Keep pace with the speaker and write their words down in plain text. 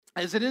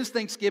As it is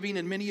Thanksgiving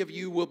and many of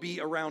you will be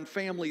around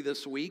family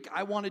this week,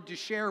 I wanted to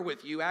share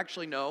with you, I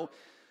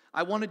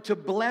wanted to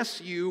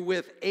bless you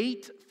with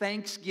 8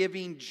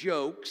 Thanksgiving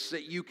jokes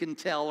that you can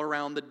tell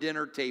around the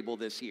dinner table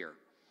this year.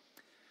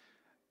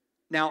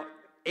 Now,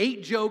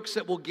 8 jokes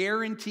that will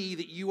guarantee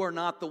that you are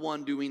not the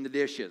one doing the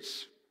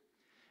dishes.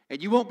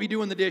 And you won't be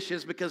doing the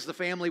dishes because the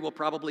family will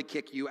probably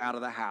kick you out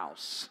of the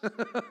house.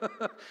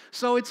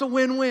 So it's a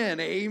win-win,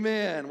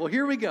 amen. Well,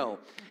 here we go.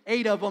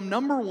 8 of them.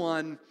 Number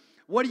 1,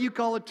 what do you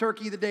call a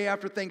turkey the day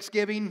after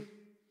Thanksgiving?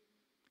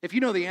 If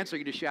you know the answer,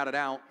 you just shout it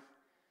out.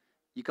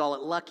 You call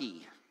it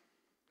lucky.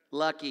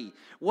 Lucky.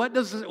 What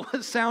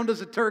sound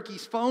does a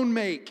turkey's phone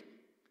make?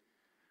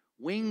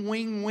 Wing,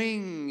 wing,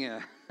 wing.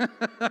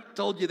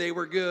 Told you they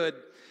were good.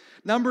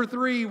 Number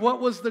 3, what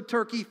was the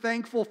turkey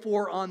thankful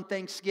for on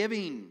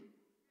Thanksgiving?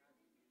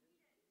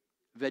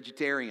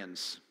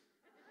 Vegetarians.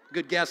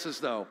 Good guesses,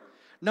 though.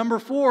 Number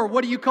 4,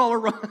 what do you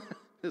call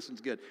this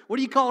one's good. What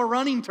do you call a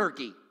running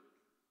turkey?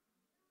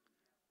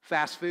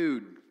 Fast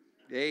food.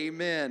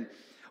 Amen.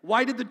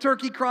 Why did the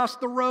turkey cross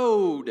the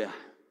road?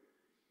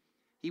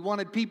 He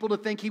wanted people to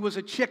think he was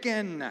a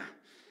chicken.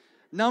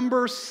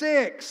 Number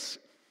 6.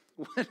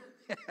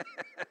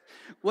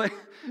 What?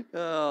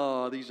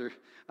 Oh, these are,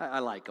 I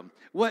like them.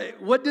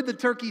 What did the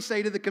turkey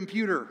say to the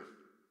computer?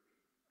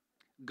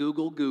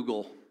 Google,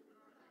 Google.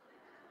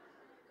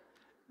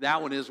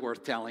 That one is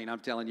worth telling, I'm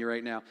telling you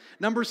right now.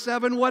 Number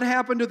 7, what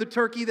happened to the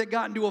turkey that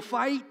got into a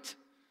fight?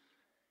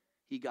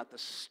 He got the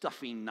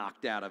stuffing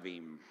knocked out of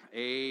him.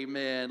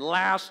 Amen.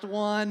 Last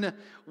one,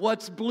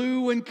 what's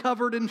blue and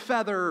covered in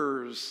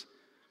feathers?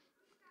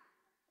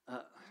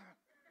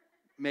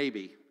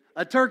 Maybe.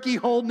 A turkey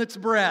holding its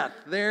breath.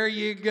 There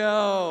you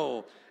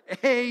go.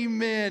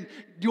 Amen.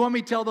 Do you want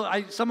me to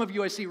tell some of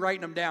you I see writing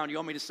them down. You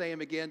want me to say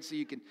them again so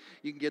you can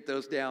get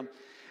those down?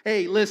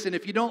 Hey, listen,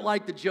 if you don't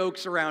like the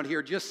jokes around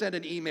here, just send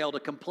an email to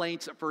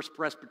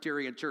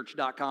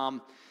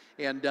complaints@firstpresbyterianchurch.com.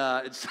 And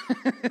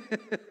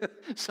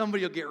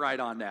somebody will get right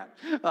on that.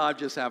 I'm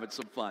just having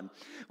some fun.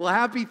 Well,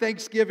 happy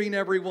Thanksgiving,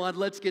 everyone.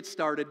 Let's get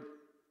started.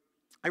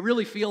 I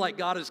really feel like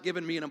God has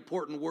given me an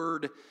important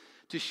word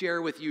to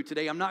share with you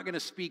today. I'm not going to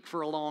speak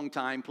for a long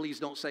time. Please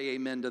don't say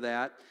amen to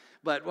that.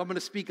 But I'm going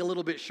to speak a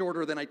little bit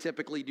shorter than I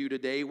typically do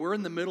today. We're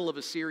in the middle of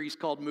a series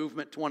called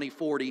Movement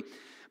 2040.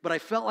 But I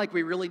felt like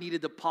we really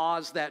needed to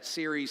pause that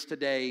series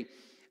today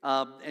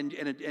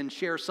and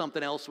share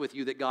something else with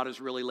you that God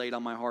has really laid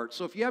on my heart.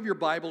 So if you have your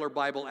Bible or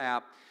Bible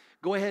app,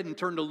 go ahead and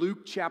turn to Luke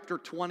chapter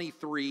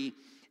 23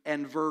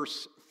 and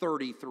verse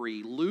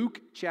 33.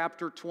 Luke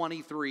chapter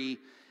 23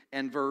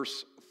 and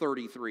verse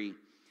 33.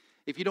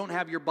 If you don't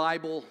have your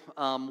Bible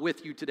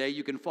with you today,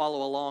 you can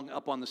follow along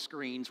up on the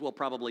screens. Well,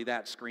 probably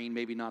that screen,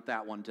 maybe not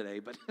that one today.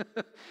 But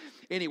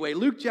anyway,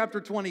 Luke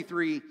chapter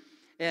 23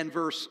 and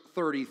verse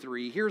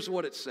 33. Here's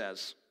what it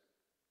says.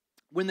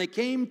 When they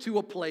came to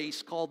a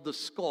place called the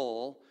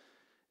Skull,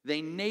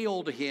 they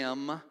nailed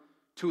him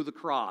to the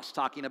cross.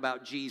 Talking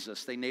about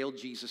Jesus. They nailed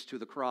Jesus to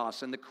the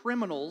cross. And the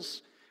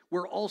criminals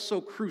were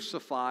also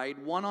crucified,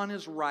 one on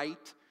his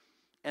right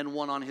and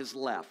one on his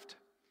left.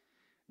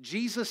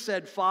 Jesus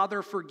said,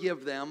 "Father,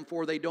 forgive them,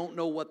 for they don't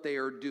know what they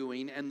are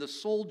doing." And the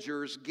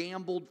soldiers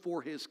gambled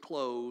for his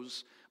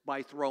clothes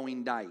by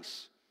throwing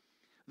dice.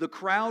 The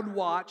crowd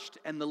watched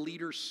and the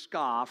leaders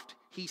scoffed.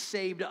 "He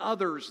saved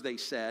others," they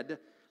said.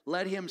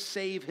 "Let him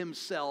save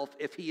himself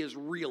if he is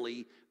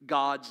really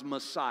God's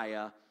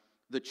Messiah,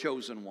 the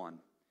chosen one."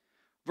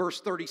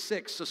 Verse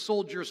 36, the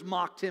soldiers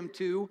mocked him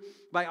too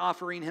by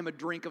offering him a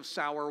drink of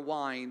sour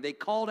wine. They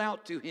called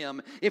out to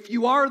him, "If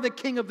you are the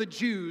King of the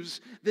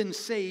Jews, then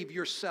save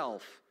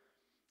yourself."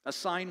 A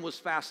sign was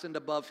fastened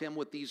above him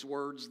with these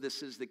words,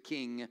 "This is the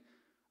King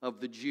of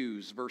the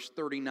Jews." Verse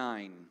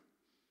 39,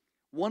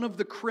 one of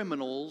the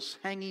criminals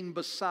hanging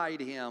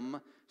beside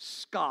him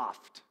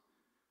scoffed.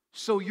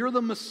 "So you're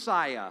the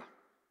Messiah,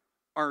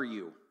 are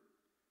you?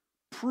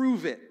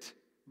 Prove it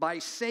by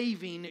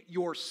saving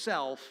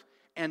yourself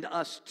and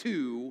us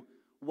too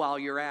while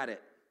you're at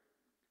it."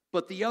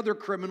 But the other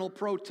criminal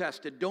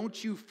protested,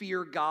 "Don't you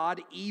fear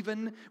God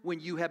even when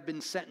you have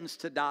been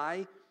sentenced to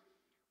die?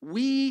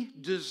 We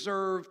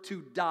deserve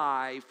to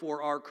die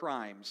for our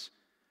crimes,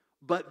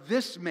 but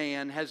this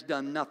man has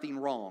done nothing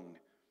wrong."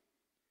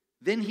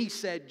 Then he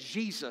said,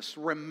 "Jesus,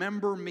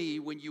 remember me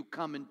when you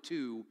come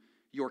into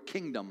your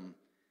kingdom."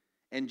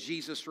 And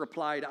Jesus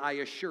replied, "I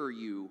assure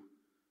you,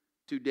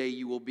 today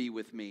you will be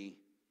with me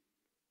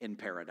in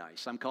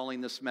paradise." I'm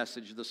calling this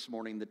message this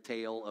morning, "The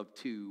Tale of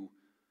Two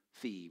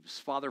Thieves."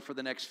 Father, for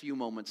the next few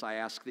moments, I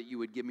ask that you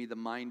would give me the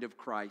mind of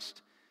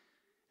Christ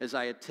as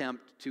I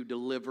attempt to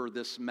deliver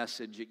this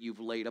message that you've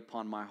laid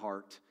upon my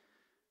heart.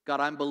 God,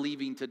 I'm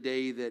believing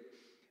today that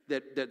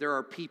there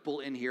are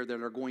people in here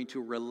that are going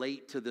to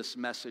relate to this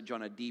message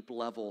on a deep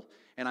level.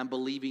 And I'm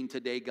believing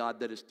today, God,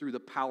 that it's through the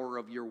power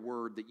of your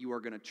word that you are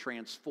going to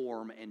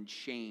transform and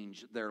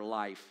change their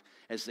life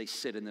as they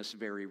sit in this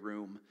very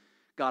room.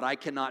 God, I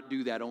cannot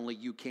do that. Only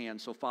you can.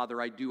 So,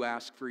 Father, I do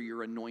ask for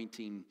your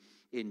anointing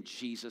in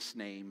Jesus'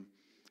 name.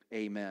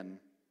 Amen.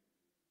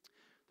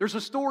 There's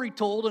a story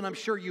told, and I'm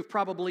sure you've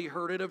probably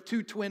heard it, of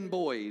two twin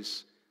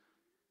boys.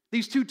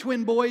 These two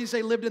twin boys,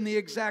 they lived in the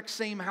exact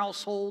same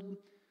household.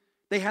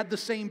 They had the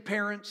same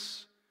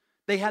parents.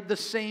 They had the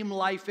same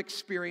life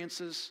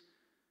experiences.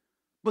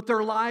 But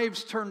their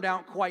lives turned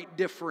out quite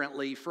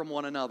differently from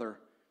one another.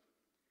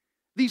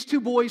 These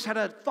two boys had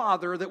a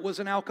father that was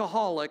an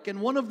alcoholic,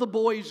 and one of the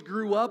boys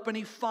grew up and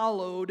he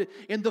followed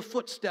in the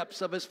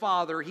footsteps of his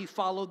father. He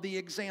followed the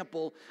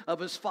example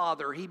of his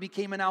father. He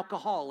became an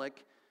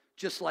alcoholic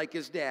just like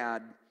his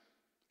dad,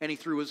 and he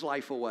threw his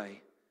life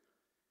away.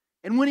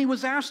 And when he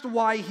was asked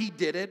why he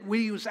did it, when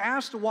he was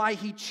asked why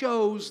he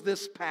chose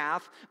this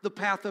path, the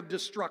path of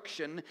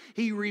destruction,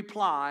 he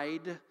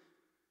replied,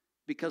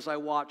 "Because I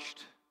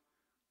watched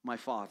my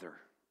father."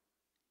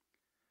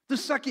 The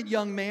second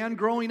young man,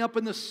 growing up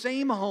in the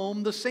same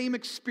home, the same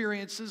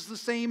experiences, the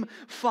same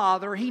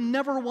father, he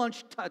never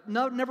once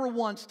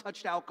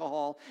touched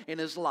alcohol in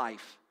his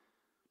life.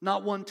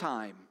 Not one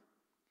time.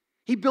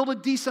 He built a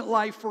decent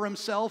life for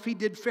himself. He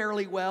did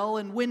fairly well.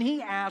 And when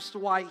he asked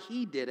why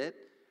he did it,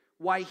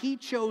 why he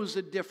chose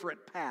a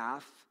different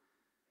path,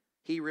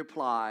 he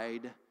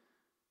replied,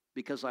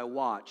 "Because I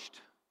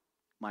watched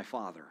my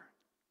father."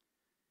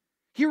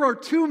 Here are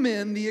two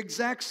men, the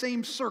exact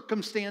same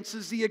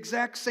circumstances, the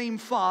exact same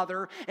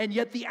father, and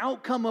yet the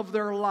outcome of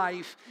their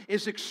life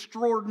is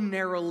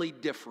extraordinarily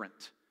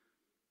different.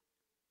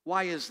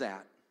 Why is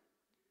that?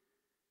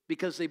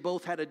 Because they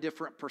both had a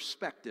different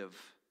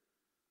perspective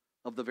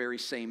of the very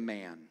same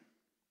man.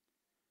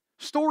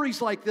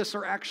 Stories like this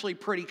are actually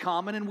pretty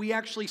common, and we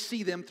actually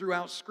see them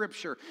throughout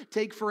Scripture.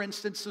 Take, for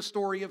instance, the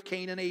story of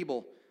Cain and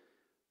Abel.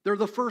 They're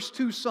the first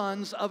two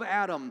sons of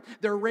Adam.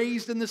 They're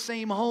raised in the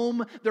same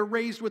home. They're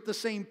raised with the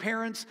same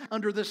parents,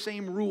 under the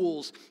same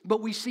rules.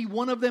 But we see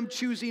one of them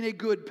choosing a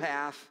good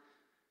path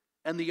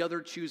and the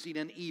other choosing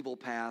an evil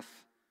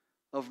path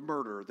of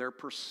murder. Their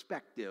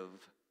perspective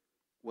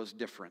was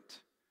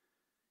different.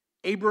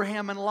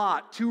 Abraham and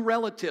Lot, two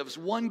relatives.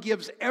 One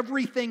gives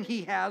everything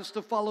he has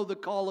to follow the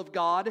call of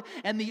God,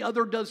 and the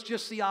other does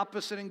just the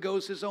opposite and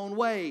goes his own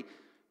way.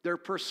 Their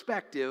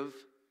perspective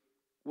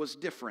was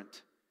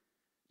different.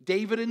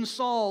 David and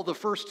Saul, the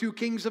first two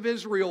kings of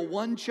Israel,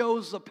 one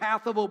chose the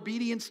path of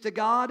obedience to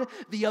God,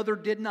 the other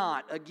did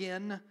not.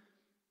 Again,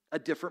 a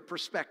different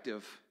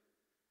perspective.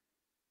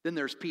 Then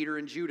there's Peter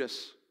and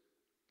Judas,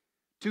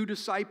 two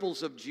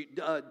disciples of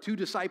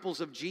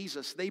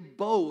Jesus. They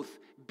both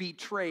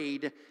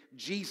betrayed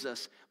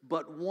Jesus,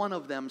 but one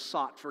of them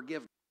sought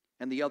forgiveness,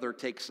 and the other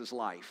takes his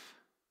life.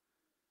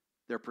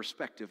 Their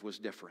perspective was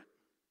different.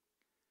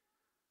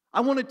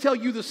 I want to tell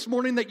you this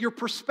morning that your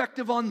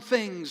perspective on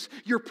things,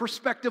 your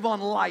perspective on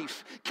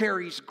life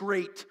carries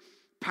great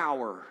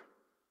power.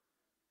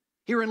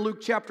 Here in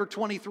Luke chapter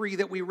 23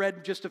 that we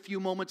read just a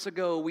few moments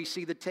ago, we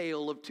see the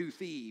tale of two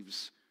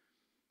thieves.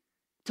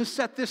 To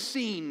set this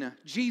scene,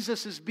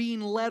 Jesus is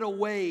being led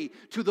away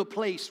to the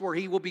place where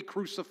he will be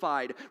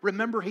crucified.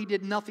 Remember, he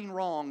did nothing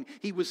wrong.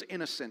 He was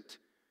innocent.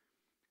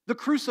 The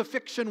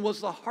crucifixion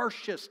was the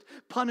harshest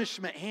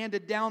punishment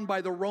handed down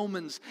by the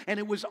Romans, and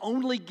it was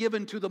only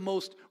given to the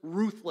most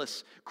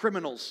ruthless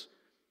criminals.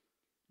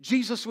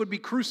 Jesus would be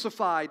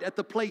crucified at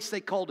the place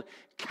they called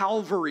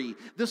Calvary.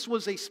 This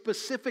was a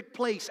specific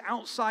place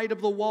outside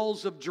of the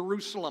walls of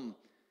Jerusalem.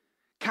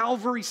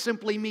 Calvary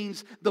simply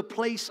means the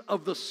place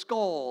of the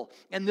skull,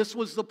 and this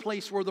was the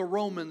place where the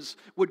Romans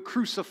would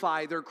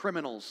crucify their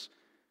criminals.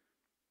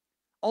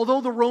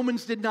 Although the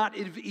Romans did not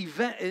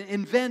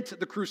invent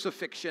the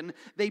crucifixion,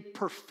 they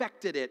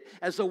perfected it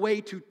as a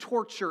way to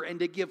torture and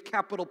to give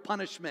capital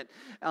punishment.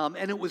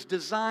 And it was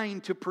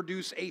designed to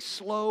produce a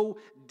slow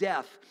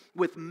death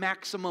with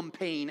maximum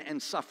pain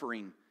and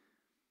suffering.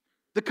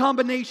 The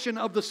combination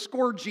of the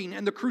scourging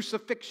and the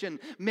crucifixion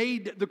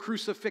made the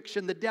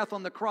crucifixion, the death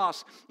on the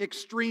cross,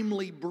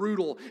 extremely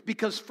brutal,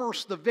 because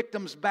first the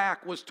victim's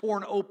back was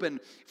torn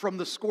open from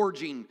the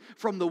scourging,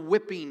 from the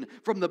whipping,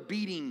 from the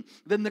beating.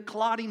 Then the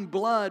clotting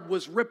blood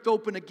was ripped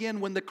open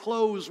again when the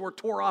clothes were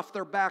tore off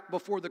their back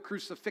before the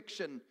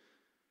crucifixion.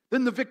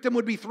 Then the victim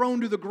would be thrown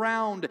to the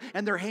ground,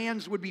 and their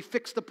hands would be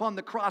fixed upon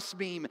the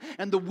crossbeam,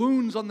 and the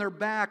wounds on their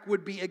back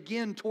would be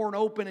again torn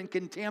open and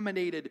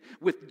contaminated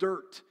with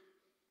dirt.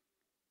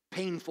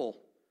 Painful.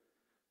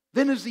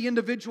 Then as the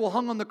individual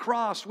hung on the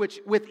cross, which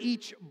with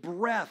each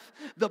breath,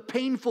 the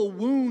painful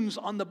wounds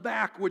on the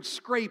back would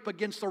scrape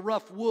against the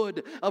rough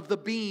wood of the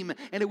beam,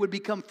 and it would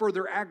become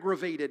further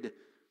aggravated.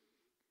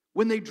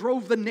 When they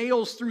drove the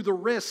nails through the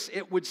wrists,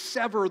 it would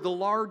sever the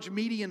large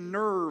median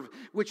nerve,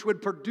 which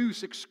would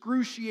produce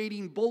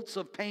excruciating bolts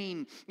of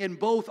pain in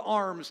both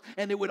arms,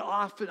 and it would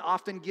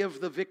often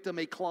give the victim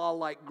a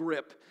claw-like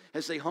grip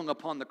as they hung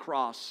upon the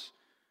cross.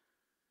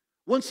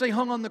 Once they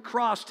hung on the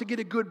cross, to get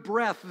a good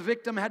breath, the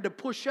victim had to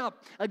push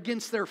up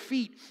against their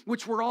feet,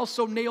 which were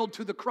also nailed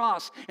to the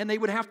cross, and they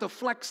would have to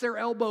flex their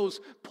elbows,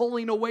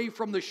 pulling away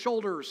from the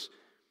shoulders.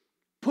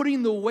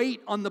 Putting the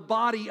weight on the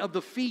body of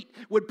the feet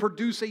would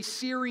produce a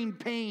searing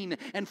pain,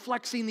 and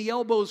flexing the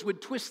elbows would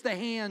twist the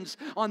hands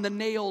on the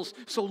nails,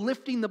 so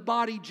lifting the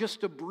body just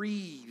to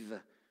breathe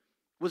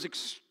was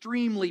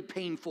extremely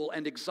painful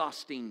and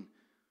exhausting.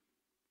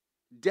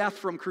 Death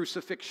from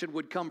crucifixion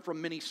would come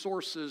from many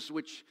sources,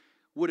 which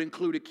would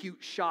include acute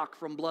shock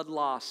from blood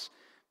loss,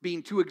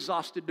 being too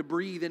exhausted to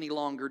breathe any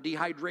longer,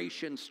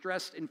 dehydration,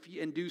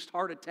 stress-induced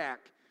heart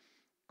attack,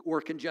 or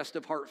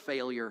congestive heart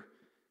failure.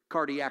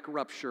 Cardiac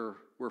rupture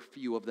were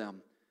few of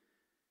them.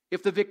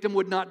 If the victim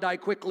would not die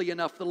quickly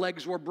enough, the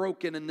legs were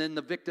broken, and then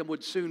the victim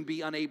would soon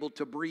be unable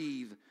to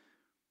breathe.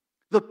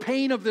 The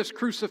pain of this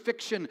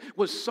crucifixion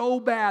was so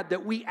bad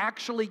that we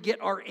actually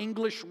get our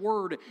English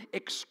word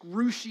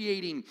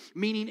excruciating,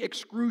 meaning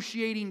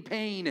excruciating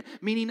pain,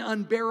 meaning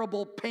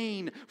unbearable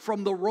pain,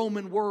 from the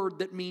Roman word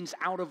that means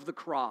out of the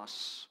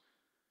cross.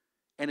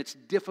 And it's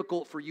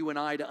difficult for you and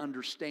I to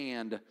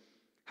understand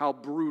how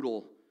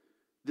brutal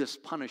this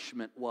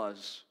punishment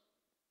was.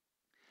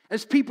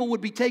 As people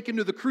would be taken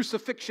to the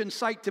crucifixion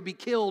site to be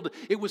killed,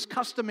 it was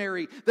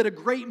customary that a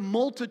great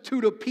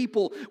multitude of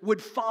people would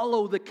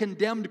follow the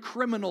condemned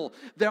criminal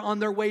on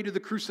their way to the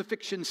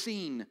crucifixion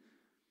scene.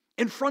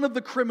 In front of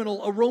the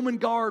criminal, a Roman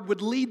guard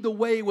would lead the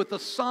way with a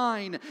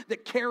sign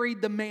that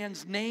carried the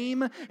man's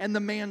name and the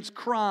man's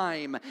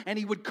crime, and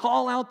he would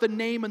call out the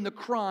name and the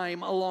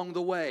crime along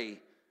the way.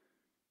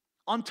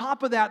 On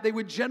top of that, they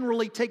would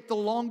generally take the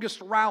longest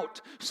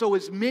route so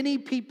as many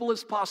people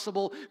as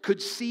possible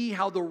could see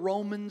how the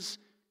Romans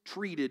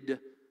treated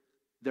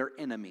their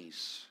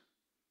enemies.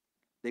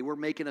 They were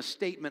making a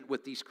statement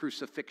with these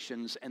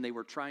crucifixions, and they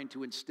were trying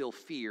to instill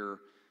fear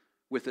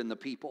within the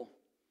people.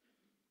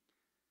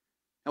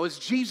 Now, as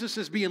Jesus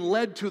is being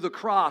led to the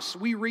cross,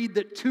 we read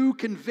that 2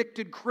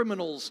 convicted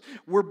criminals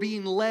were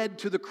being led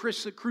to the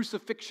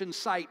crucifixion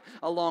site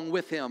along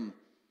with him.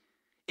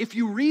 If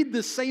you read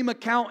the same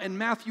account in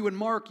Matthew and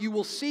Mark, you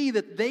will see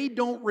that they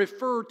don't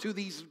refer to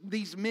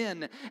these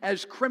men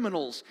as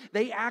criminals.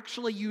 They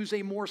actually use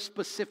a more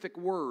specific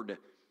word.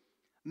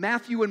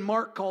 Matthew and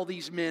Mark call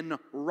these men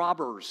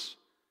robbers.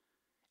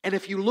 And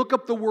if you look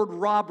up the word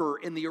robber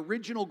in the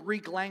original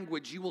Greek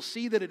language, you will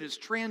see that it is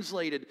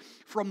translated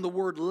from the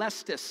word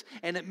lestis,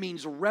 and it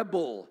means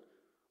rebel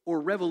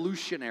or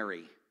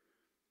revolutionary.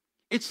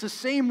 It's the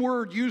same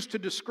word used to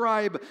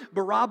describe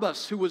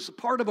Barabbas, who was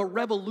part of a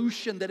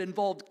revolution that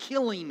involved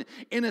killing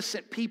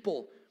innocent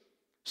people.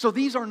 So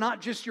these are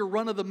not just your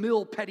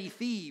run-of-the-mill petty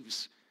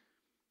thieves.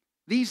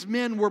 These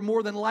men were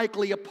more than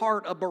likely a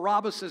part of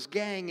Barabbas'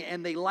 gang,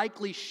 and they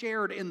likely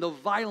shared in the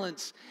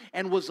violence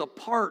and was a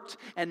part,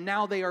 and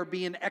now they are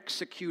being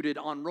executed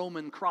on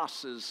Roman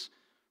crosses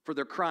for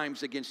their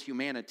crimes against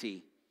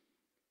humanity.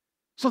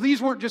 So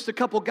these weren't just a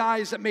couple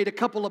guys that made a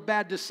couple of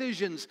bad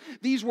decisions.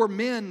 These were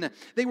men.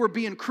 They were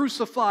being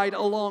crucified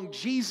along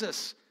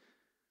Jesus.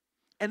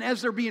 And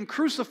as they're being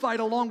crucified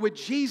along with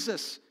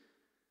Jesus,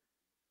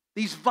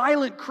 these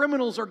violent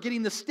criminals are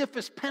getting the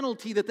stiffest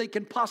penalty that they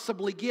can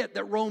possibly get,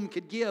 that Rome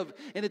could give.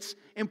 And it's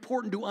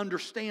important to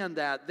understand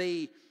that.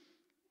 They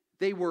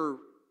were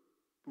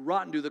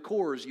rotten to the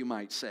core, as you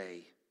might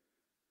say.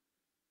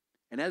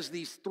 And as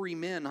these 3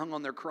 men hung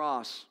on their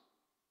cross,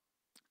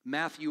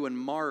 Matthew and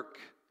Mark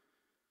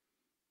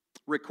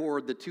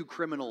record the 2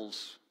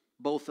 criminals,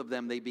 both of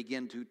them, they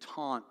begin to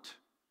taunt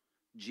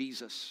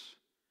Jesus.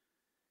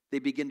 They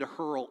begin to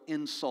hurl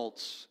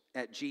insults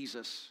at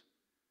Jesus.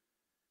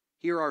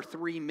 Here are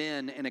 3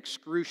 men in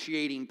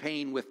excruciating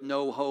pain with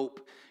no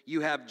hope.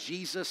 You have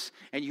Jesus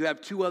and you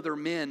have 2 other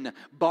men,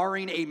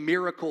 barring a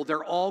miracle.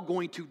 They're all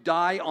going to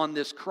die on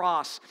this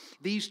cross.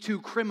 These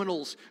 2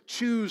 criminals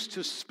choose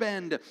to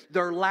spend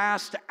their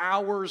last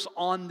hours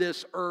on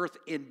this earth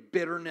in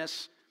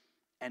bitterness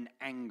and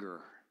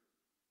anger.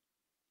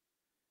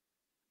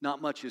 Not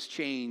much has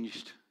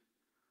changed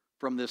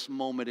from this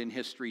moment in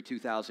history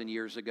 2,000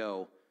 years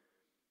ago,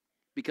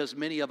 because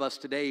many of us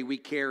today, we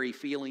carry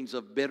feelings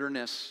of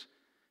bitterness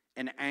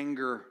and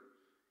anger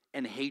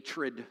and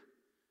hatred,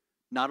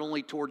 not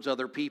only towards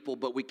other people,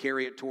 but we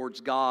carry it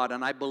towards God.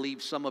 And I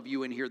believe some of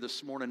you in here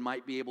this morning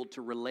might be able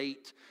to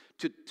relate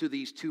to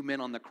these 2 men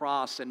on the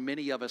cross, and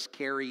many of us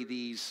carry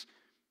these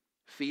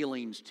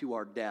feelings to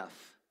our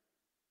death.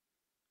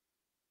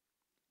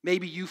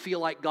 Maybe you feel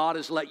like God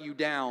has let you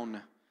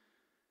down.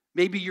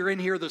 Maybe you're in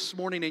here this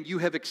morning and you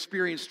have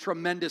experienced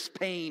tremendous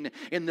pain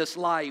in this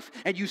life,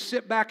 and you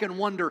sit back and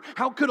wonder,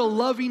 how could a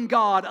loving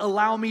God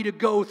allow me to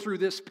go through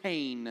this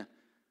pain?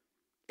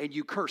 And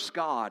you curse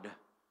God.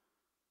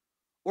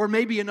 Or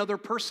maybe another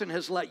person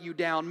has let you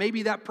down.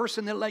 Maybe that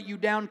person that let you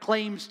down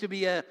claims to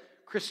be a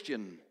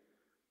Christian.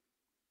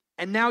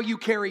 And now you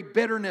carry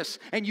bitterness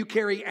and you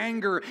carry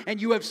anger, and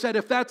you have said,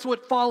 if that's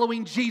what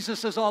following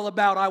Jesus is all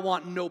about, I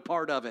want no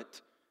part of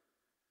it.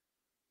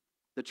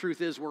 The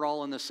truth is, we're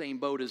all in the same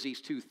boat as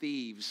these 2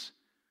 thieves.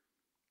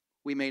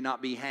 We may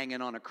not be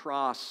hanging on a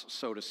cross,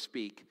 so to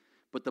speak,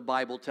 but the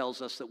Bible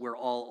tells us that we're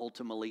all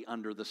ultimately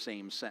under the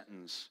same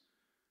sentence.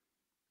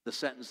 The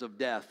sentence of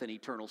death and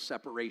eternal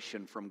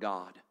separation from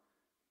God.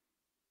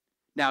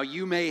 Now,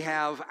 you may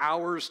have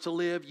hours to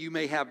live, you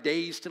may have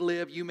days to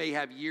live, you may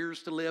have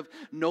years to live,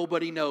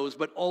 nobody knows,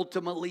 but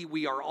ultimately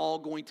we are all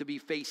going to be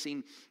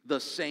facing the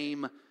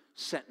same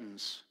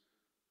sentence.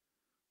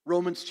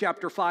 Romans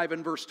chapter 5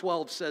 and verse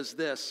 12 says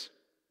this,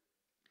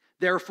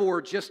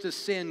 "Therefore, just as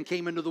sin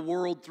came into the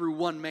world through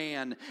one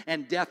man,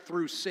 and death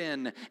through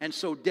sin, and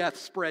so death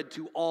spread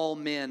to all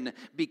men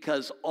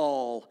because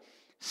all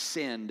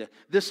sinned."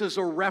 This is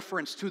a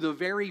reference to the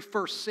very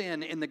first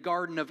sin in the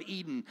Garden of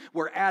Eden,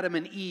 where Adam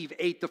and Eve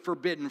ate the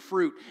forbidden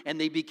fruit and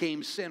they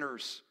became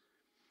sinners.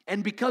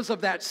 And because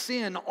of that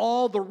sin,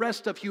 all the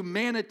rest of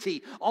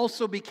humanity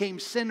also became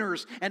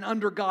sinners and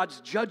under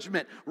God's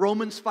judgment.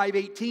 Romans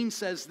 5:18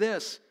 says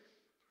this,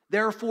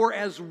 "Therefore,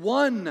 as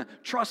one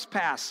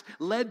trespass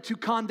led to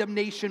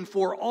condemnation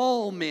for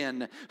all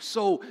men,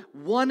 so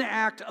one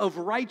act of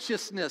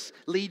righteousness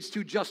leads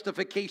to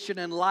justification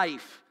and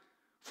life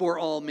for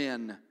all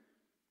men."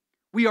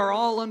 We are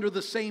all under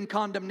the same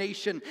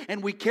condemnation,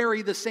 and we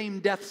carry the same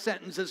death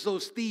sentence as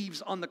those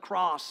thieves on the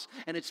cross,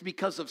 and it's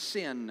because of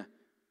sin.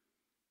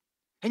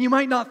 And you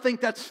might not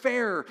think that's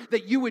fair,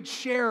 that you would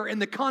share in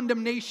the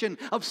condemnation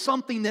of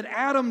something that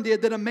Adam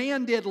did, that a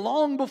man did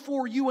long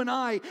before you and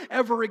I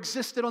ever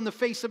existed on the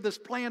face of this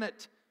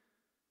planet.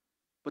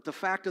 But the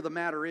fact of the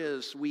matter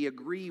is, we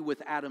agree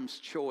with Adam's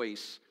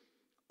choice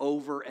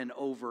over and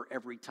over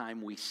every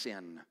time we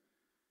sin.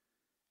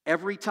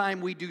 Every time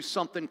we do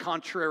something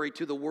contrary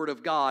to the Word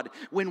of God,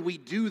 when we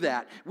do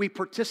that, we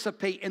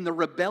participate in the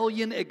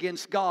rebellion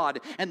against God,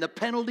 and the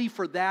penalty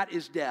for that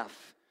is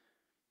death.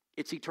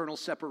 It's eternal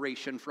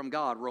separation from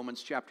God.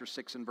 Romans chapter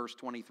 6 and verse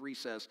 23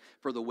 says,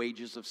 "For the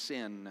wages of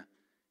sin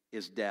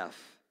is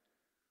death."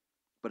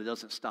 But it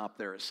doesn't stop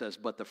there. It says,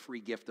 "But the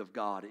free gift of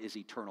God is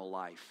eternal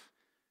life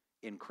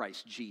in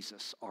Christ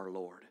Jesus our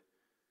Lord."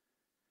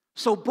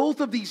 So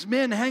both of these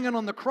men hanging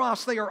on the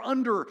cross, they are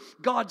under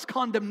God's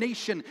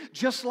condemnation,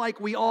 just like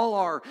we all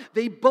are.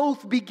 They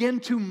both begin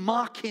to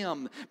mock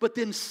him, but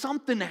then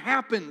something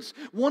happens.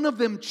 One of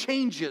them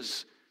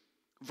changes.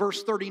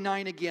 Verse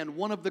 39 again,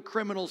 "One of the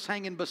criminals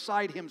hanging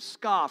beside him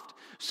scoffed,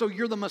 'So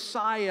you're the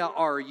Messiah,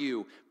 are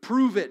you?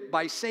 Prove it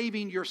by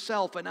saving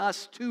yourself and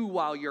us too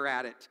while you're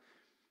at it.'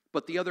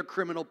 But the other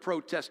criminal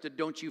protested,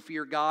 'Don't you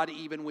fear God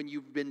even when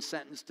you've been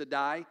sentenced to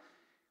die?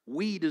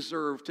 We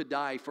deserve to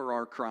die for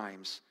our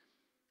crimes,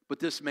 but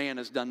this man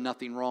has done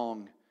nothing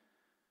wrong.'"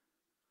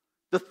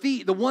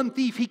 The one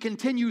thief, he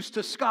continues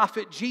to scoff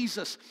at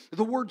Jesus.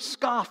 The word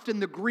scoffed in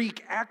the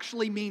Greek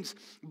actually means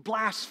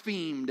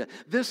blasphemed.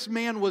 This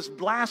man was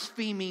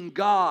blaspheming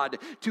God.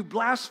 To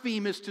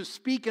blaspheme is to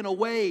speak in a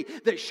way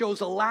that shows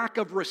a lack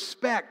of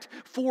respect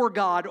for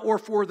God or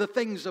for the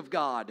things of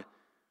God.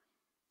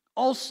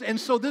 Also,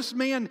 and so this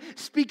man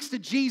speaks to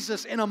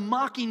Jesus in a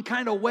mocking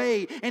kind of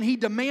way, and he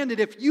demanded,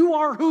 "If you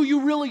are who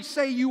you really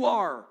say you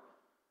are,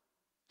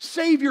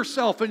 save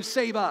yourself and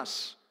save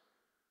us."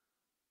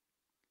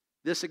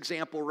 This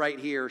example right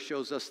here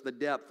shows us the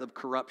depth of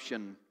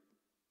corruption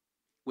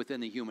within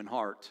the human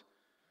heart.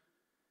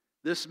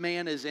 This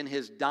man is in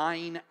his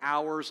dying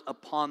hours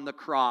upon the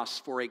cross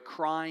for a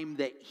crime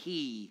that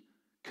he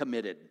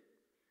committed.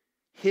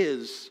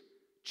 His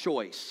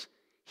choice.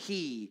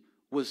 He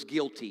was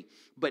guilty.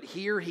 But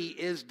here he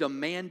is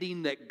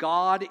demanding that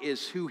God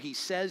is who he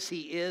says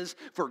he is,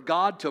 for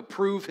God to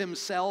prove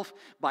himself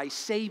by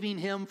saving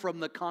him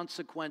from the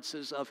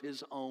consequences of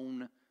his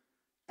own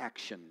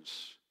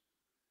actions.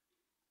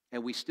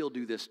 And we still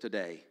do this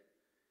today.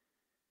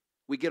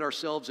 We get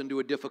ourselves into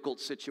a difficult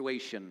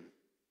situation.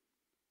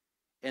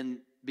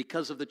 And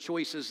because of the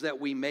choices that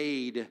we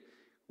made,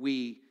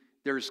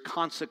 there's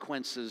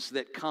consequences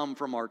that come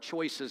from our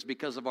choices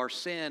because of our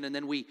sin. And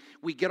then we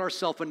get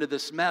ourselves into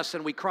this mess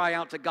and we cry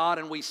out to God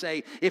and we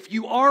say, "If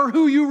you are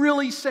who you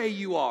really say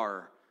you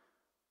are,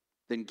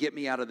 then get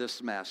me out of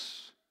this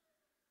mess."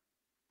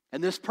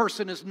 And this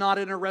person is not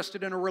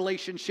interested in a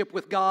relationship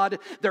with God.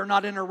 They're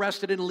not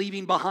interested in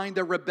leaving behind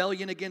their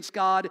rebellion against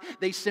God.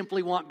 They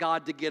simply want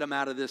God to get them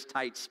out of this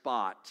tight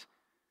spot.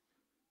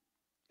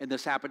 And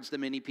this happens to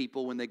many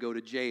people when they go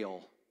to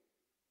jail.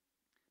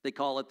 They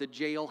call it the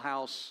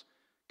jailhouse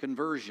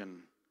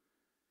conversion.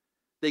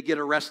 They get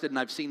arrested, and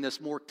I've seen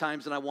this more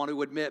times than I want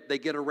to admit. They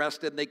get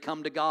arrested and they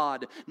come to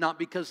God, not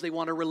because they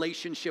want a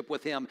relationship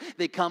with Him.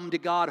 They come to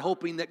God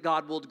hoping that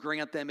God will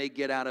grant them a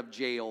get out of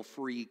jail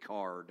free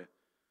card.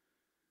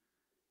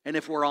 And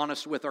if we're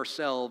honest with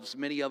ourselves,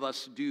 many of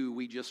us do.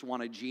 We just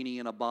want a genie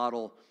in a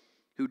bottle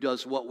who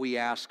does what we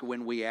ask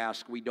when we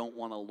ask. We don't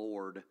want a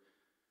Lord.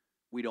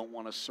 We don't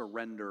want to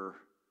surrender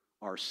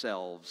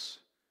ourselves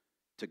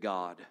to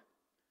God.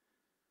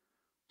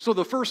 So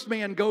the first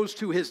man goes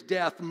to his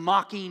death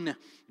mocking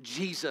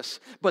Jesus.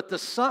 But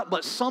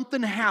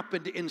something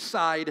happened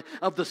inside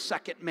of the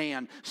second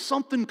man.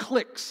 Something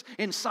clicks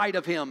inside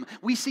of him.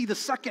 We see the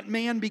second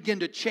man begin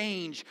to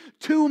change.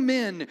 Two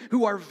men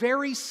who are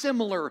very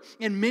similar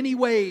in many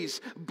ways.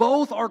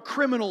 Both are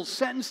criminals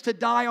sentenced to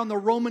die on the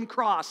Roman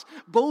cross.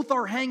 Both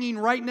are hanging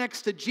right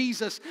next to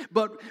Jesus.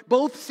 But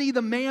both see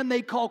the man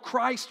they call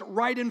Christ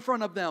right in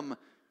front of them.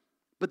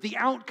 But the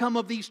outcome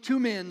of these two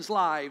men's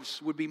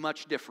lives would be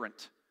much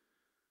different.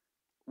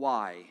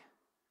 Why?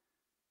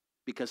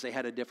 Because they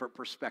had a different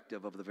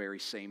perspective of the very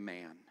same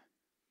man.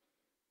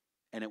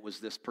 And it was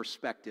this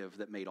perspective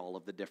that made all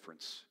of the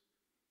difference.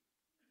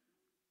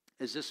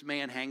 as this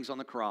man hangs on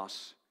the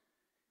cross,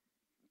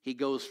 he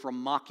goes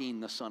from mocking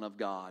the Son of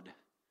God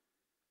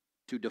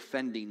to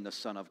defending the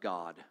Son of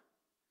God.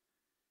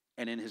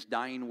 And in his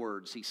dying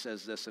words, he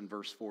says this in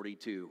verse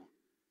 42,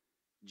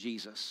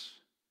 Jesus,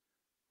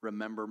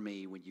 remember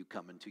me when you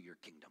come into your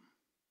kingdom.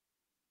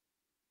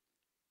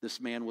 This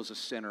man was a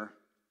sinner.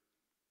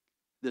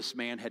 This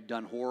man had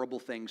done horrible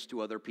things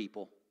to other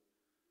people.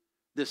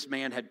 This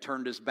man had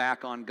turned his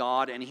back on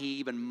God, and he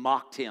even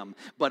mocked him.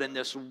 But in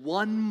this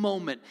one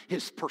moment,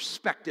 his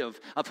perspective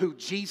of who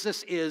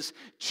Jesus is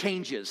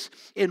changes.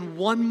 In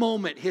one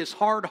moment, his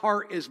hard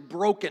heart is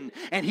broken,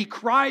 and he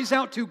cries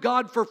out to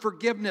God for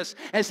forgiveness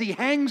as he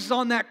hangs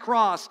on that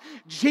cross.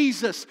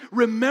 Jesus,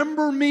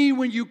 remember me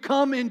when you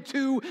come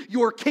into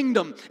your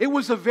kingdom. It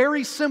was a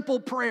very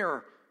simple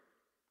prayer.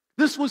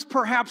 This was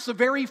perhaps the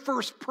very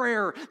first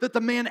prayer that the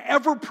man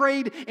ever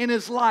prayed in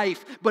his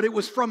life, but it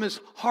was from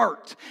his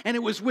heart. And it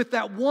was with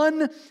that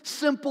one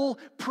simple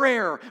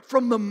prayer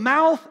from the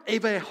mouth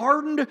of a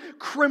hardened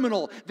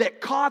criminal that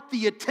caught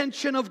the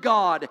attention of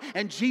God.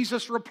 And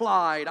Jesus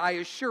replied, I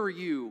assure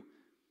you,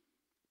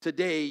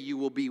 today you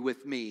will be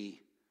with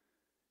me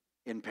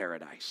in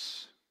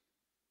paradise.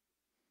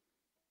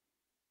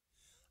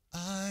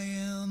 I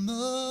am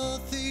a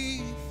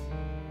thief.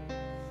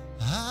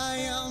 I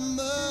am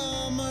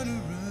a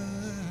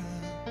murderer,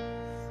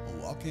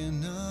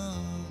 walking up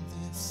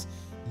this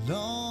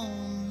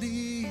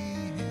lonely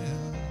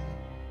hill.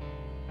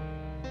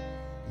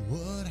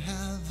 What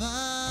have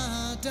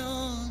I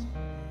done?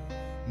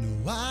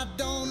 No, I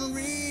don't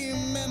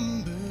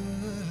remember,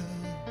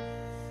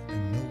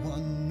 and no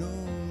one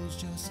knows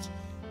just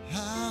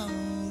how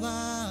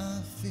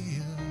I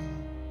feel.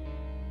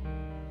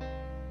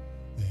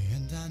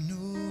 And I know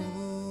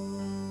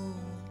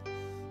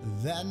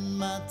that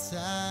my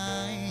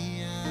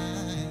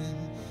time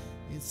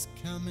is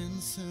coming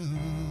soon.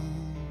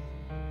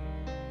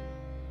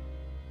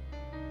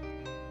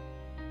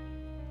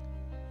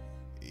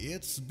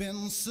 It's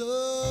been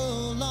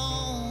so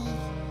long,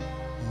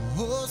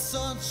 oh,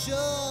 such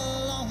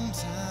a long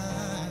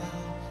time,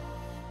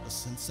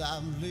 since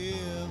I've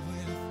lived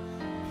with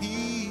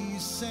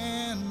peace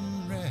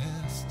and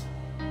rest.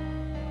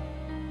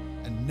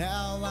 And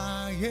now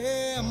I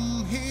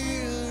am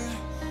here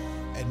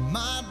at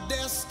my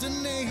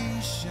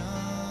destination,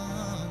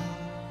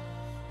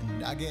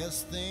 and I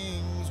guess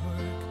things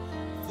work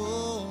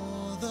for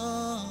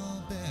the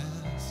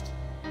best.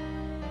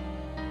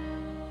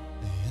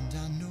 And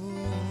I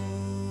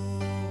know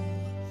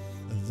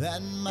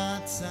that my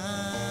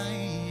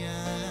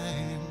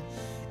time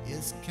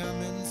is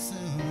coming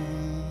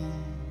soon.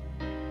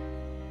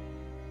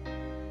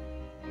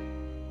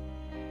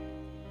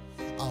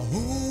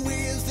 Who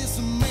is this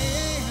man?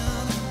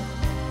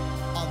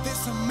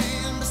 This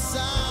man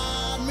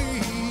beside me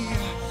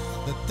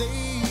that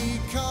they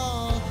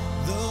call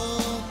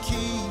the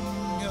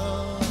King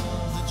of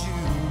the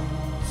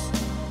Jews?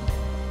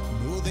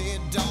 No, they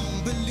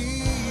don't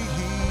believe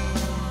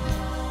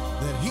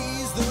that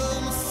he's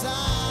the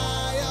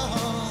Messiah,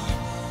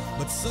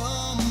 but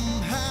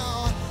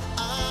somehow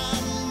I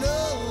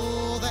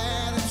know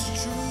that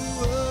it's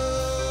true.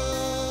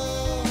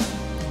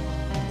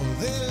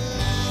 They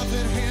laugh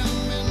at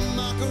him in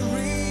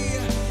mockery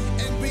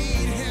and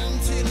beat him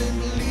till he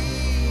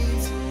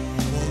bleeds.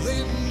 Well,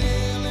 they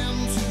nail him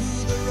to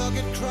the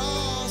rugged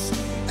cross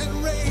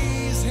and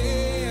raise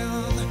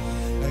him.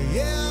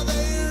 Yeah,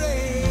 they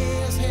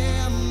raise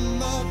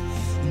him up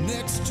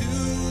next to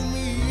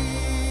me.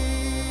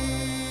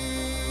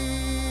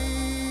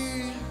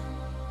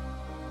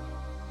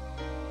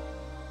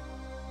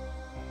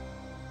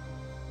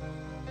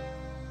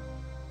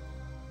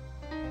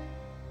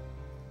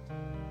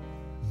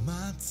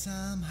 My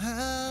time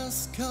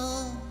has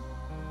come.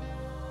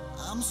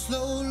 I'm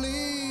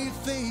slowly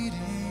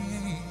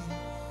fading,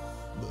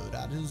 but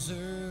I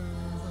deserve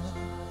what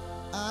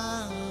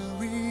I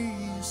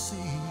receive.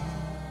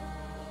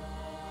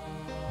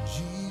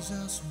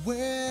 Jesus,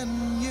 when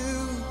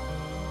you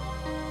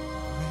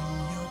bring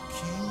your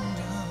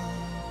kingdom,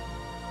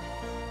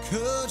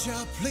 could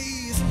you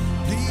please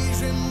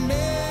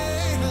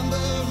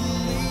remember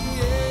me?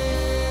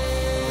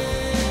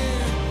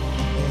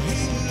 He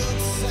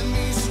looks at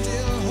me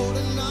still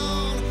holding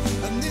on,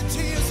 and the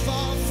tears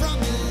fall from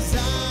his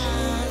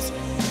eyes,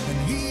 and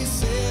he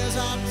says,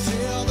 I'll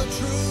tell the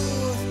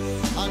truth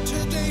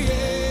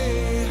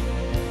today.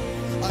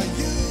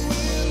 You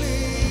will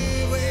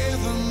live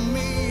with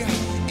me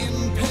in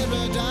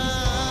paradise.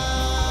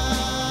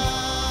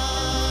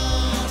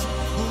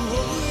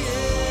 Oh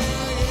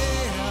yeah,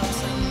 yes,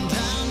 and I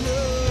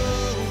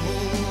know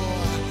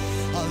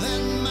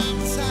that my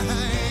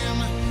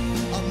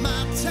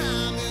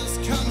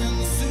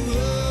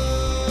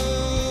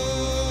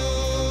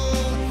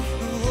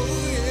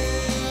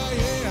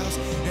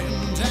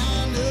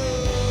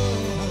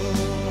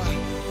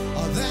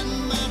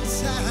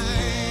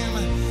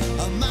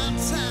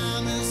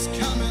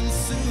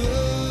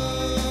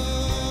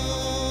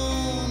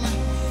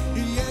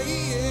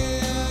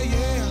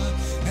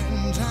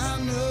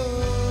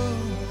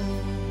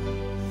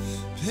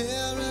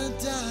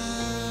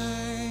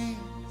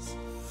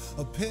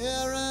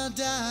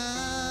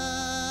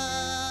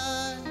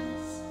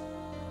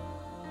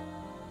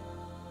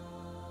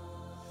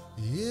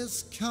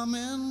is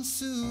coming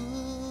soon.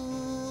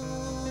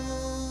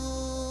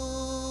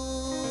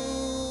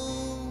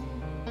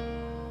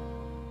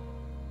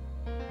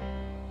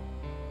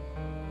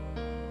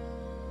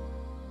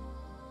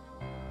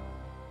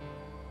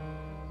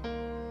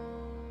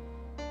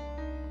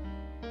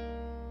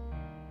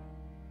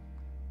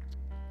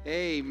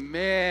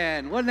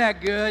 Amen. Wasn't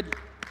that good?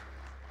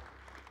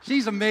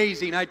 She's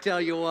amazing, I tell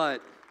you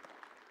what.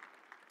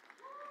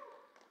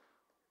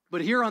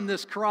 But here on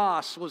this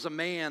cross was a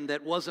man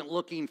that wasn't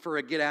looking for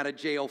a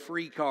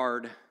get-out-of-jail-free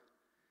card.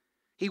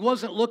 He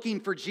wasn't looking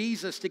for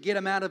Jesus to get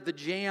him out of the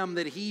jam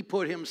that he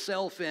put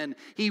himself in.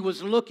 He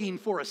was looking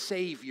for a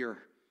Savior.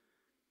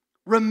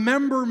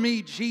 Remember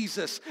me,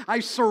 Jesus. I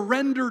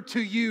surrender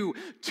to you.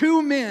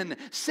 Two men,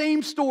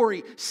 same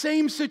story,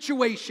 same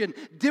situation,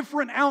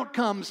 different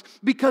outcomes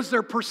because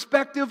their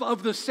perspective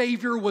of the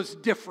Savior was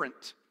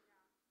different.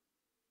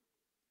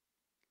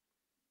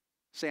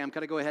 Sam,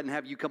 can I go ahead and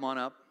have you come on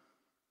up?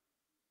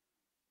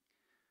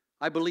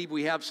 I believe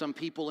we have some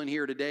people in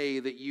here today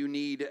that you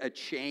need a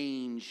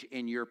change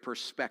in your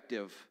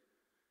perspective.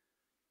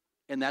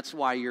 And that's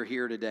why you're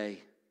here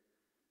today.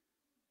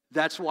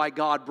 That's why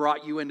God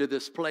brought you into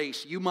this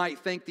place. You might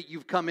think that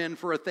you've come in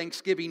for a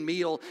Thanksgiving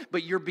meal,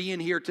 but your being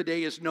here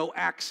today is no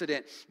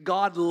accident.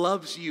 God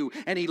loves you,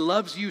 and He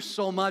loves you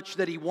so much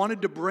that He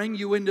wanted to bring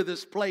you into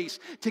this place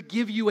to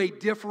give you a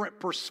different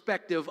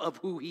perspective of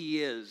who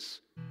He is.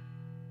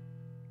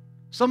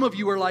 Some of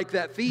you are like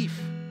that thief.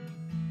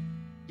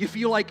 You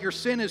feel like your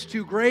sin is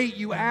too great.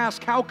 You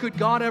ask, how could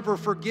God ever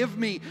forgive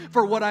me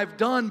for what I've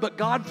done? But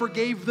God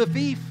forgave the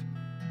thief.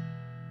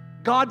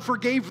 God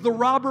forgave the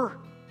robber.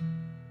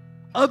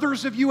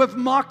 Others of you have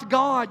mocked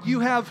God.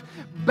 You have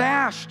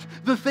bashed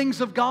the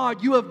things of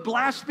God. You have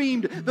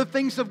blasphemed the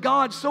things of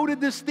God. So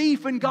did this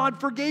thief, and God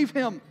forgave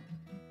him.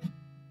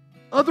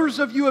 Others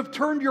of you have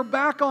turned your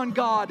back on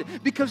God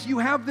because you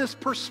have this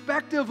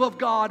perspective of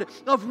God,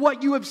 of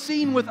what you have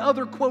seen with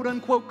other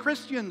quote-unquote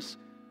Christians.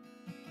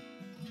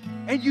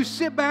 And you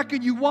sit back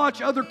and you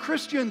watch other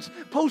Christians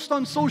post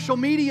on social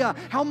media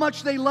how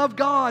much they love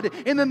God,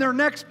 and then their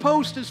next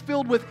post is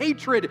filled with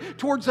hatred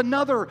towards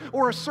another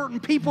or a certain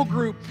people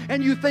group.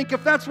 And you think,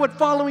 if that's what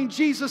following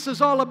Jesus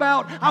is all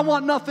about, I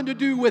want nothing to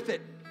do with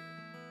it.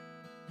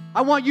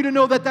 I want you to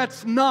know that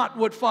that's not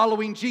what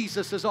following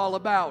Jesus is all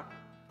about.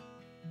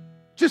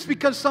 Just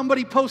because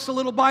somebody posts a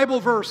little Bible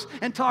verse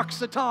and talks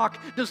the talk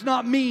does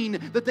not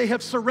mean that they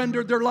have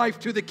surrendered their life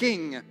to the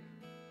King.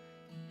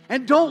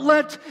 And don't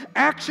let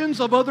actions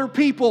of other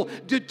people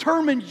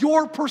determine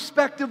your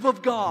perspective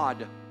of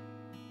God.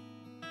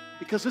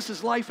 Because this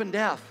is life and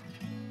death.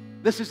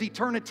 This is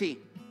eternity.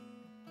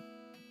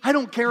 I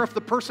don't care if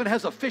the person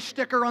has a fish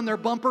sticker on their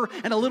bumper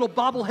and a little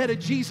bobbleheaded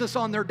Jesus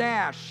on their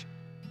dash.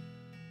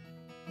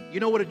 You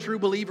know what a true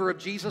believer of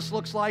Jesus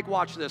looks like?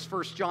 Watch this.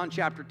 1 John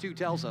chapter 2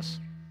 tells us.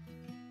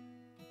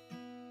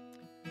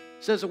 It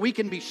says that we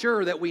can be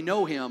sure that we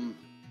know Him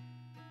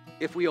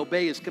if we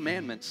obey His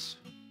commandments.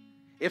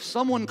 If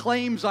someone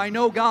claims I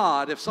know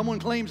God, if someone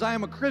claims I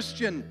am a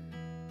Christian,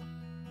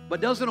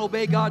 but doesn't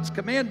obey God's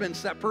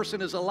commandments, that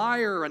person is a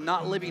liar and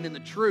not living in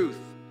the truth.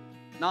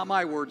 Not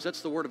my words,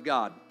 that's the word of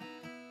God.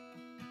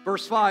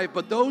 Verse 5,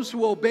 but those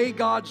who obey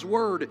God's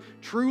word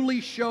truly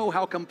show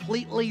how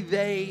completely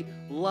they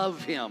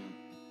love Him.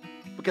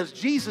 Because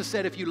Jesus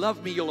said, if you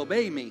love me, you'll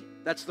obey me.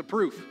 That's the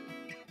proof.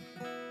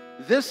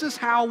 This is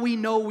how we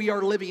know we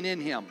are living in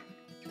Him.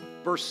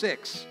 Verse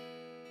 6,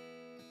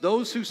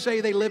 those who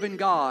say they live in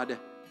God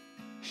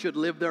should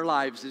live their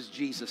lives as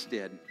Jesus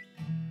did.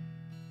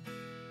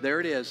 There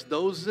it is.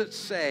 Those that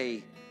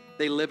say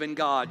they live in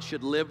God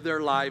should live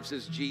their lives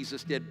as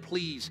Jesus did.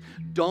 Please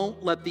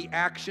don't let the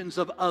actions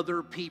of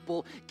other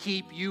people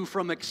keep you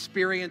from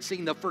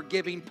experiencing the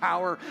forgiving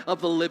power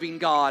of the living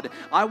God.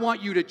 I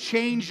want you to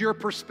change your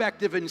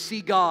perspective and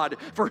see God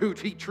for who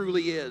He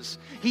truly is.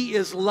 He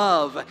is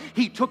love.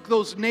 He took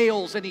those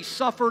nails and He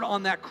suffered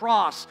on that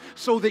cross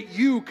so that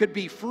you could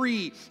be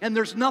free. And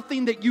there's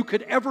nothing that you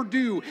could ever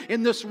do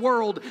in this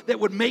world that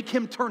would make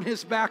Him turn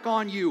His back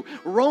on you.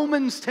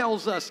 Romans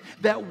tells us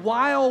that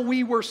while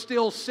we were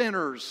still sinners,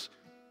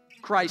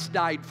 Christ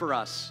died for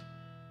us.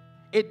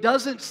 It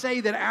doesn't say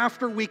that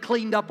after we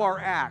cleaned up our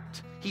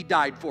act, He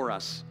died for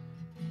us.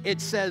 It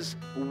says,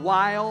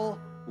 while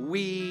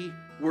we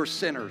were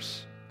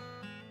sinners.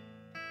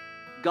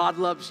 God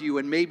loves you,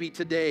 and maybe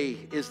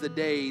today is the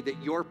day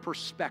that your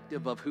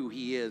perspective of who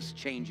He is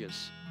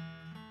changes.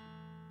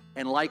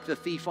 And like the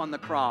thief on the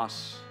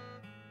cross,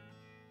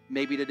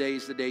 maybe today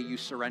is the day you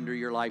surrender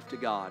your life to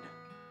God.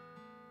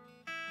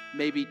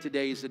 Maybe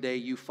today is the day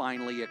you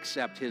finally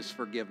accept His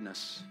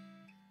forgiveness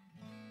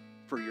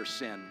for your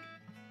sin.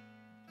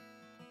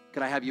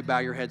 Could I have you bow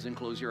your heads and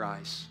close your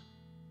eyes?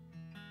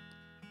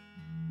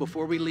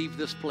 Before we leave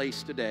this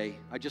place today,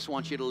 I just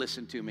want you to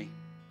listen to me.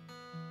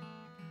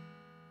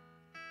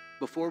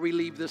 Before we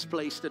leave this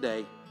place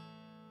today,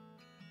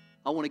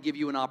 I want to give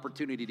you an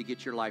opportunity to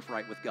get your life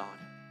right with God.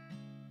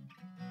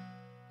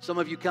 Some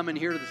of you come in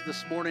here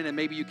this morning, and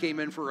maybe you came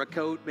in for a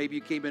coat, maybe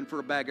you came in for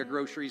a bag of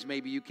groceries,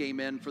 maybe you came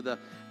in for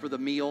the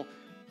meal.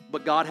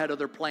 But God had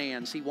other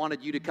plans. He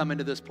wanted you to come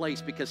into this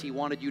place because He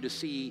wanted you to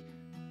see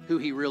who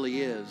He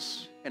really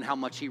is and how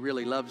much He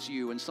really loves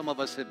you. And some of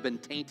us have been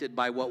tainted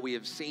by what we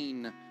have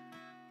seen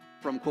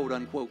from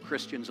quote-unquote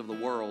Christians of the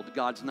world.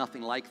 God's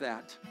nothing like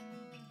that.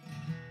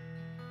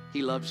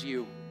 He loves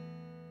you.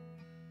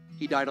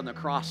 He died on the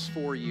cross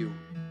for you.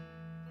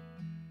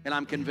 And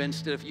I'm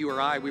convinced that if you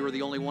or I, we were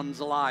the only ones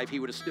alive, He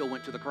would have still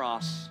went to the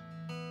cross,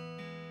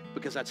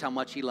 because that's how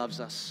much He loves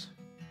us.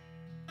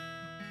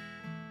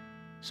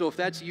 So if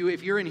that's you,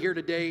 if you're in here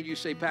today and you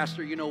say,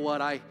 Pastor, you know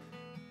what,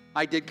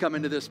 I did come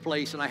into this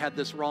place and I had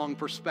this wrong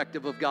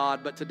perspective of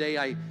God, but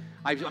today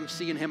I'm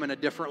seeing Him in a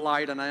different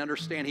light, and I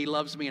understand He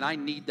loves me, and I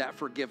need that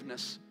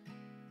forgiveness.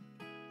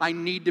 I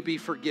need to be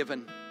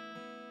forgiven.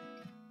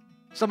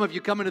 Some of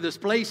you come into this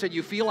place and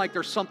you feel like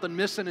there's something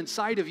missing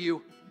inside of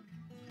you,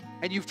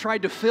 and you've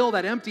tried to fill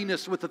that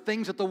emptiness with the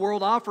things that the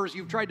world offers.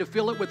 You've tried to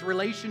fill it with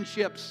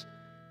relationships.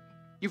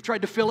 You've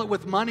tried to fill it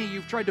with money.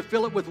 You've tried to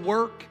fill it with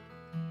work.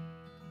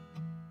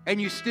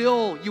 And you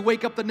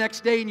wake up the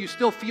next day and you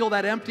still feel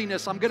that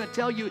emptiness. I'm going to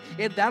tell you,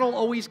 that'll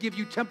always give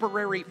you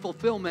temporary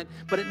fulfillment,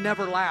 but it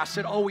never lasts.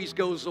 It always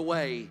goes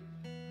away.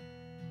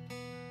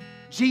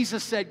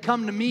 Jesus said,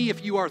 come to me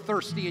if you are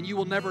thirsty, and you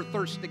will never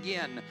thirst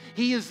again.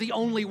 He is the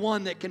only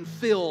one that can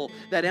fill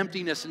that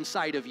emptiness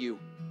inside of you.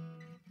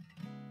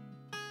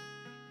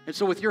 And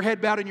so with your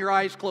head bowed and your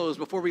eyes closed,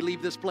 before we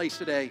leave this place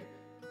today,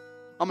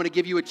 I'm going to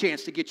give you a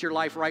chance to get your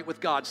life right with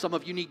God. Some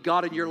of you need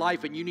God in your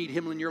life, and you need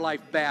Him in your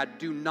life bad.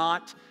 Do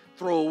not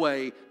throw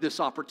away this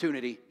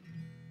opportunity.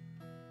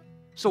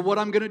 So what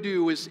I'm going to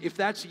do is, if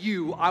that's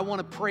you, I want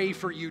to pray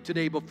for you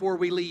today before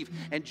we leave.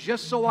 And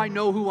just so I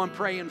know who I'm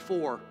praying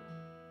for,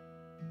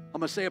 I'm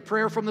going to say a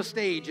prayer from the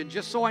stage. And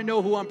just so I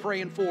know who I'm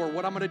praying for,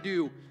 what I'm going to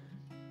do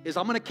is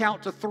I'm going to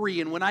count to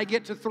 3. And when I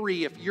get to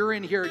 3, if you're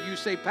in here, you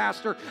say,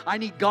 Pastor, I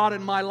need God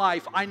in my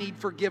life. I need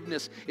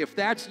forgiveness. If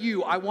that's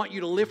you, I want you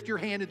to lift your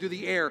hand into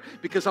the air,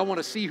 because I want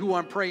to see who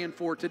I'm praying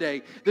for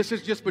today. This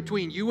is just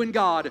between you and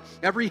God.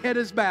 Every head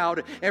is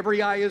bowed.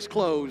 Every eye is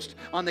closed.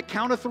 On the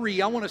count of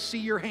 3, I want to see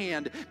your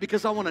hand,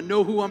 because I want to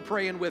know who I'm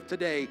praying with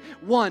today.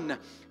 1,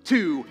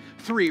 2,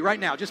 3. Right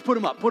now, just put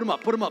them up, put them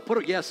up, put them up, put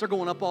them. Yes, they're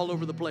going up all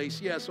over the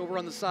place. Yes, over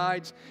on the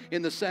sides,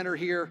 in the center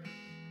here.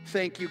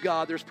 Thank you,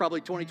 God. There's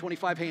probably 20,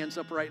 25 hands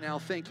up right now.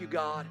 Thank you,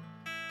 God.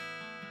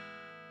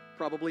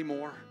 Probably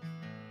more.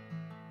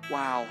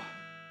 Wow.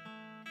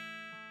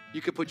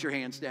 You could put your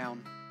hands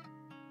down.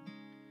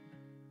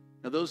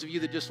 Now, those of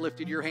you that just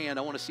lifted your hand,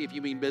 I want to see if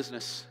you mean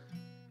business.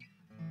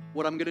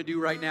 What I'm going to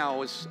do right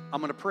now is I'm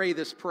going to pray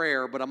this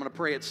prayer, but I'm going to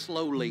pray it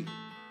slowly.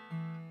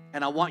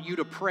 And I want you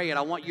to pray it.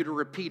 I want you to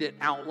repeat it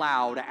out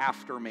loud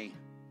after me.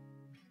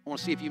 I want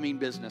to see if you mean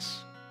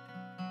business.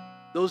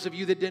 Those of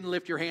you that didn't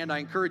lift your hand, I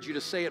encourage you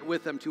to say it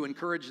with them to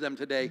encourage them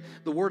today.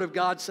 The Word of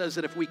God says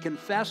that if we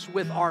confess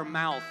with our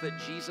mouth that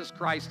Jesus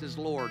Christ is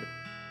Lord,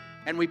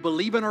 and we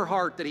believe in our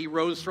heart that He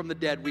rose from the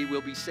dead, we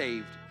will be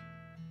saved.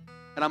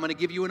 And I'm going to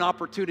give you an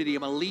opportunity.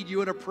 I'm going to lead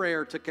you in a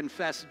prayer to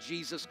confess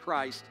Jesus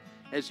Christ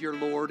as your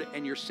Lord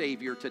and your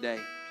Savior today.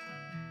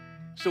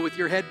 So with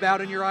your head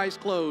bowed and your eyes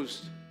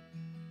closed,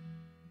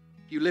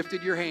 if you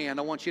lifted your hand,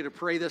 I want you to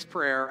pray this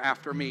prayer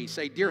after me.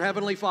 Say, Dear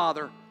Heavenly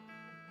Father,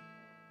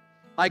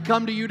 I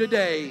come to you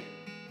today,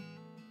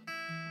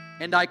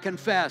 and I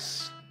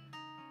confess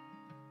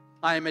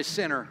I am a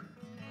sinner.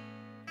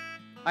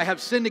 I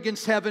have sinned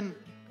against heaven.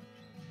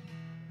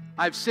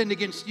 I've sinned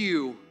against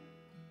you.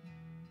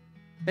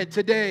 And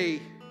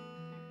today,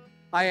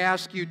 I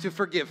ask you to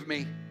forgive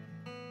me.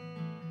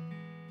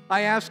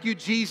 I ask you,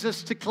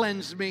 Jesus, to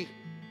cleanse me.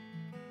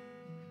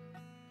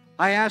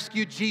 I ask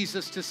you,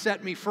 Jesus, to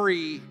set me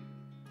free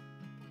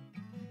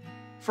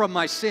from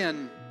my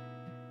sin.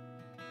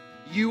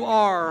 You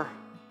are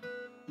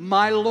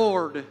my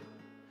Lord,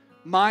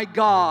 my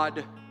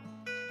God,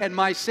 and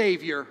my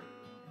Savior.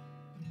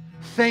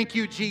 Thank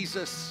you,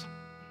 Jesus,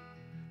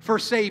 for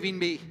saving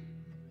me.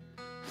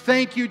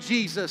 Thank you,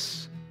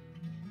 Jesus,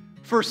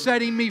 for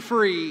setting me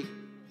free.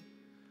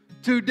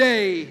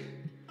 Today,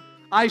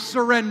 I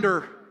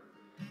surrender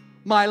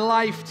my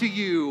life to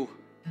you.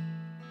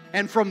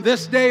 And from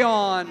this day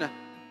on,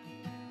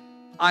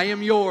 I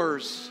am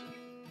yours,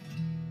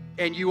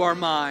 and you are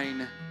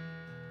mine.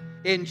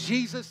 In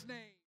Jesus' name.